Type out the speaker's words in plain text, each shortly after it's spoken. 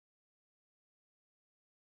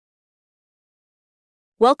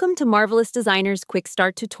Welcome to Marvelous Designer's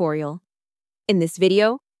Quickstart tutorial. In this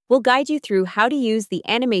video, we'll guide you through how to use the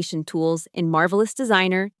animation tools in Marvelous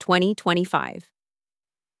Designer 2025.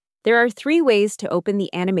 There are 3 ways to open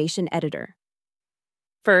the animation editor.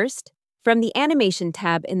 First, from the Animation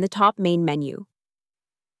tab in the top main menu.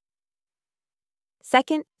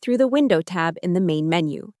 Second, through the Window tab in the main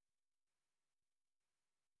menu.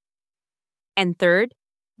 And third,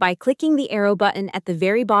 by clicking the arrow button at the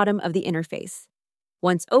very bottom of the interface.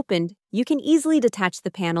 Once opened, you can easily detach the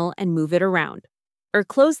panel and move it around, or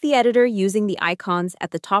close the editor using the icons at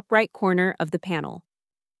the top right corner of the panel.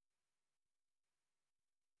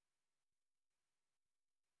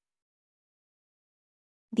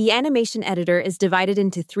 The animation editor is divided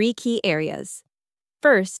into 3 key areas.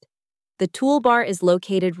 First, the toolbar is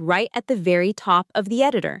located right at the very top of the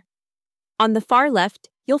editor. On the far left,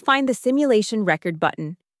 you'll find the Simulation Record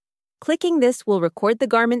button. Clicking this will record the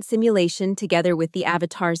garment simulation together with the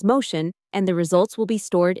avatar's motion, and the results will be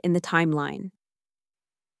stored in the timeline.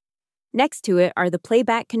 Next to it are the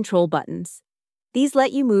playback control buttons. These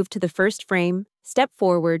let you move to the first frame, step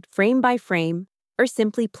forward frame by frame, or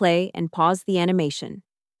simply play and pause the animation.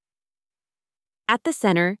 At the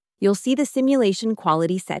center, you'll see the simulation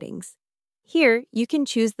quality settings. Here, you can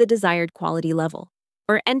choose the desired quality level,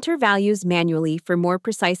 or enter values manually for more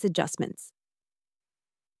precise adjustments.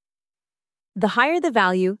 The higher the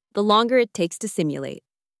value, the longer it takes to simulate.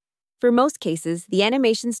 For most cases, the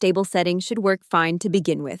animation stable setting should work fine to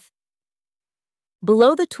begin with.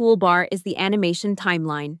 Below the toolbar is the animation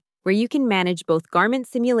timeline, where you can manage both garment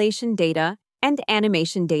simulation data and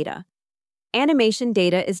animation data. Animation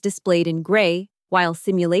data is displayed in gray, while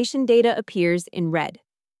simulation data appears in red.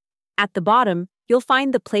 At the bottom, you'll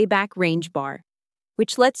find the playback range bar,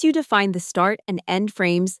 which lets you define the start and end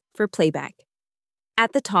frames for playback.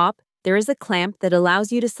 At the top, there is a clamp that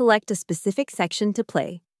allows you to select a specific section to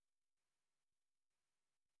play.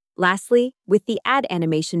 Lastly, with the Add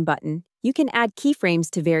Animation button, you can add keyframes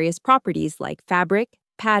to various properties like fabric,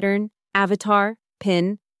 pattern, avatar,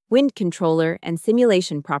 pin, wind controller, and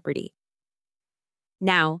simulation property.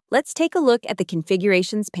 Now, let's take a look at the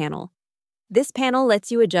Configurations panel. This panel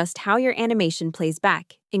lets you adjust how your animation plays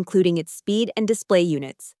back, including its speed and display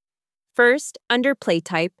units. First, under Play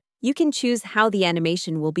Type, you can choose how the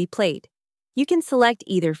animation will be played. You can select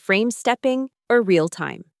either frame stepping or real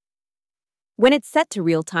time. When it's set to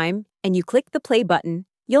real time and you click the play button,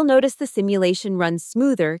 you'll notice the simulation runs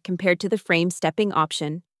smoother compared to the frame stepping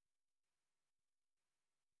option.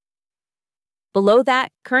 Below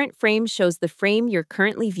that, current frame shows the frame you're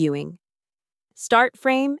currently viewing. Start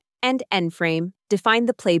frame and end frame define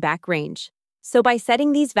the playback range. So by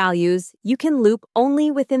setting these values, you can loop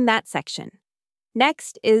only within that section.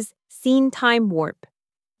 Next is Scene Time Warp.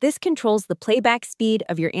 This controls the playback speed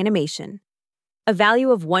of your animation. A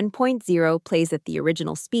value of 1.0 plays at the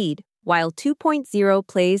original speed, while 2.0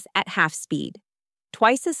 plays at half speed,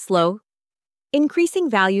 twice as slow. Increasing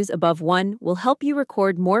values above 1 will help you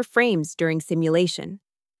record more frames during simulation.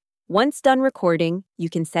 Once done recording, you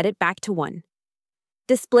can set it back to 1.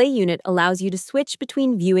 Display Unit allows you to switch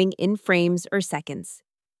between viewing in frames or seconds.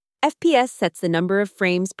 FPS sets the number of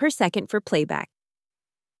frames per second for playback.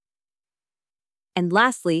 And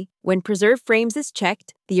lastly, when Preserve Frames is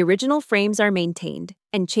checked, the original frames are maintained,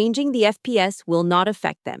 and changing the FPS will not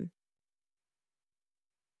affect them.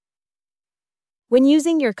 When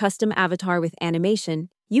using your custom avatar with animation,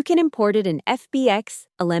 you can import it in FBX,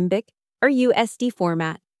 Alembic, or USD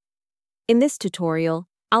format. In this tutorial,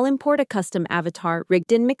 I'll import a custom avatar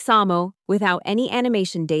rigged in Mixamo without any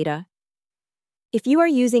animation data. If you are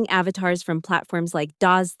using avatars from platforms like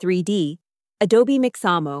DAZ 3D, Adobe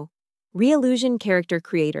Mixamo, Reallusion Character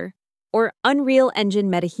Creator, or Unreal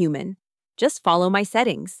Engine MetaHuman, just follow my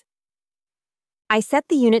settings. I set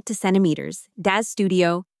the unit to centimeters, DAZ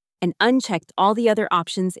Studio, and unchecked all the other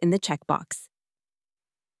options in the checkbox.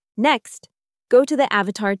 Next, go to the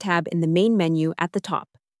Avatar tab in the main menu at the top.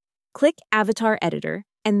 Click Avatar Editor,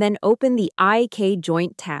 and then open the IK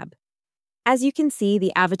Joint tab. As you can see,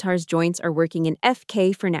 the avatar's joints are working in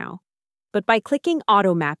FK for now, but by clicking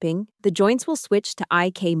Auto Mapping, the joints will switch to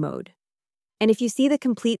IK mode. And if you see the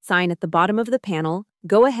complete sign at the bottom of the panel,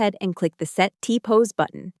 go ahead and click the Set T-Pose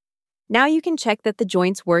button. Now you can check that the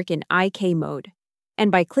joints work in IK mode.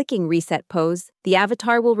 And by clicking Reset Pose, the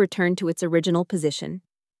avatar will return to its original position.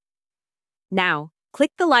 Now,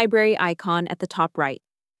 click the library icon at the top right.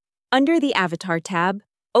 Under the Avatar tab,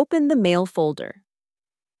 open the Mail folder.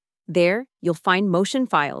 There, you'll find motion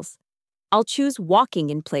files. I'll choose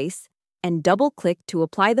Walking in place and double-click to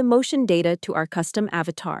apply the motion data to our custom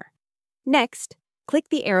avatar. Next, click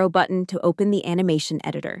the arrow button to open the animation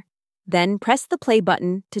editor. Then press the play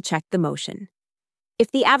button to check the motion.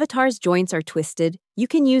 If the avatar's joints are twisted, you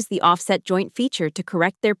can use the offset joint feature to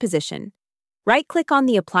correct their position. Right-click on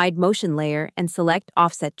the applied motion layer and select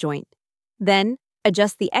Offset Joint. Then,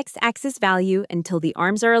 adjust the x-axis value until the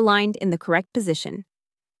arms are aligned in the correct position.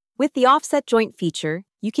 With the Offset Joint feature,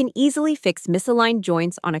 you can easily fix misaligned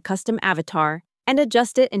joints on a custom avatar and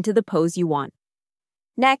adjust it into the pose you want.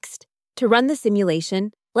 Next, to run the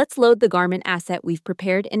simulation, let's load the garment asset we've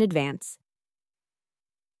prepared in advance.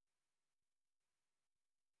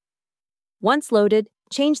 Once loaded,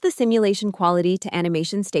 change the simulation quality to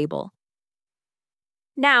Animation Stable.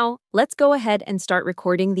 Now, let's go ahead and start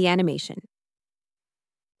recording the animation.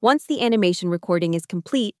 Once the animation recording is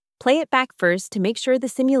complete, play it back first to make sure the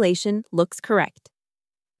simulation looks correct.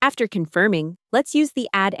 After confirming, let's use the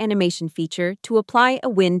Add Animation feature to apply a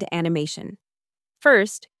wind animation.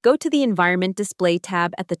 First, go to the Environment Display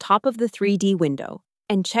tab at the top of the 3D window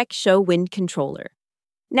and check Show Wind Controller.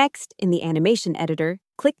 Next, in the Animation Editor,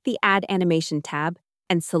 click the Add Animation tab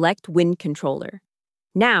and select Wind Controller.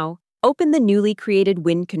 Now, open the newly created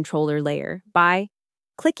Wind Controller layer by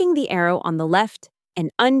clicking the arrow on the left and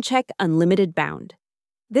uncheck Unlimited Bound.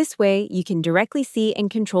 This way, you can directly see and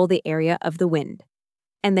control the area of the wind.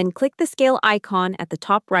 And then click the scale icon at the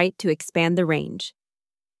top right to expand the range.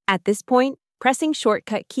 At this point, pressing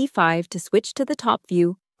shortcut key 5 to switch to the top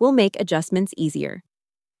view will make adjustments easier.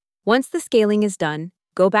 Once the scaling is done,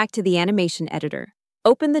 go back to the Animation Editor,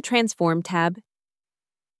 open the Transform tab,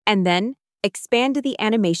 and then expand to the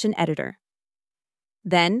Animation Editor.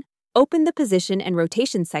 Then, open the Position and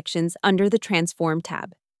Rotation sections under the Transform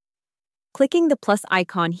tab. Clicking the plus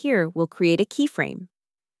icon here will create a keyframe.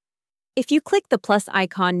 If you click the plus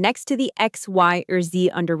icon next to the X, Y, or Z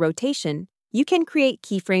under Rotation, you can create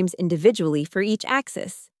keyframes individually for each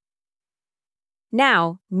axis.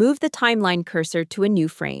 Now, move the timeline cursor to a new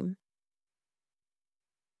frame.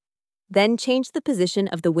 Then change the position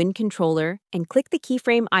of the wind controller and click the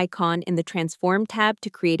keyframe icon in the Transform tab to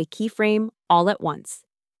create a keyframe all at once.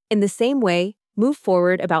 In the same way, move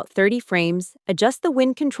forward about 30 frames, adjust the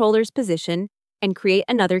wind controller's position, and create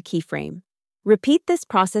another keyframe. Repeat this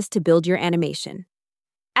process to build your animation.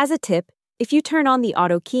 As a tip, if you turn on the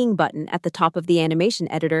Auto Keying button at the top of the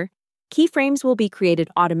Animation Editor, keyframes will be created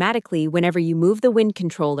automatically whenever you move the wind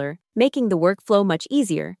controller, making the workflow much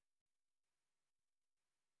easier.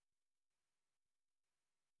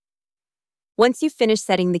 Once you've finished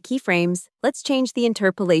setting the keyframes, let's change the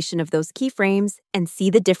interpolation of those keyframes and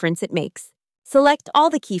see the difference it makes. Select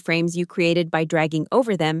all the keyframes you created by dragging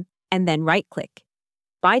over them, and then right-click.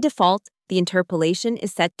 By default, the interpolation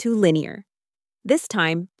is set to linear. This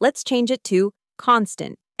time, let's change it to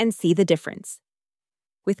constant and see the difference.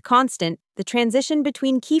 With constant, the transition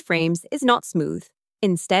between keyframes is not smooth.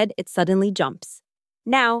 Instead, it suddenly jumps.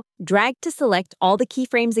 Now, drag to select all the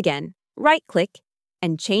keyframes again, right-click,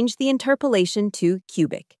 and change the interpolation to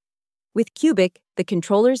cubic. With cubic, the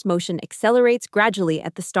controller's motion accelerates gradually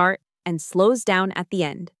at the start and slows down at the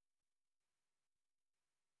end.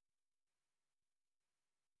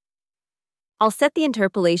 I'll set the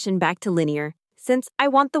interpolation back to linear, since I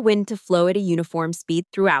want the wind to flow at a uniform speed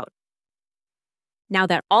throughout. Now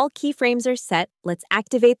that all keyframes are set, let's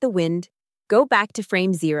activate the wind, go back to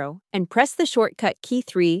frame 0, and press the shortcut key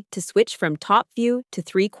 3 to switch from top view to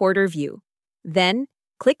 3/4 view. Then,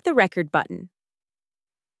 click the record button.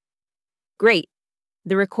 Great!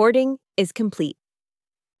 The recording is complete.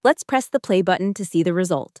 Let's press the play button to see the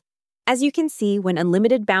result. As you can see, when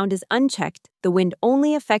Unlimited Bound is unchecked, the wind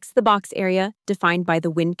only affects the box area defined by the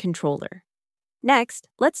wind controller. Next,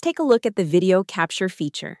 let's take a look at the video capture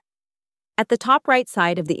feature. At the top right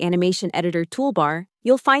side of the Animation Editor toolbar,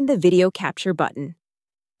 you'll find the Video Capture button.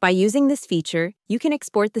 By using this feature, you can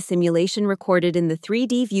export the simulation recorded in the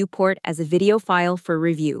 3D viewport as a video file for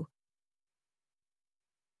review.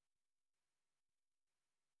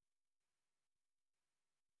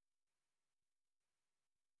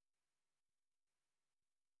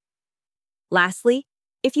 Lastly,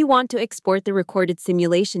 if you want to export the recorded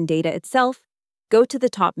simulation data itself, go to the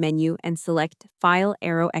top menu and select File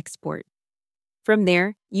Arrow Export. From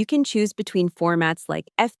there, you can choose between formats like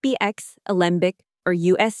FBX, Alembic, or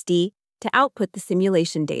USD to output the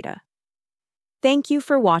simulation data. Thank you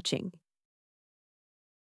for watching.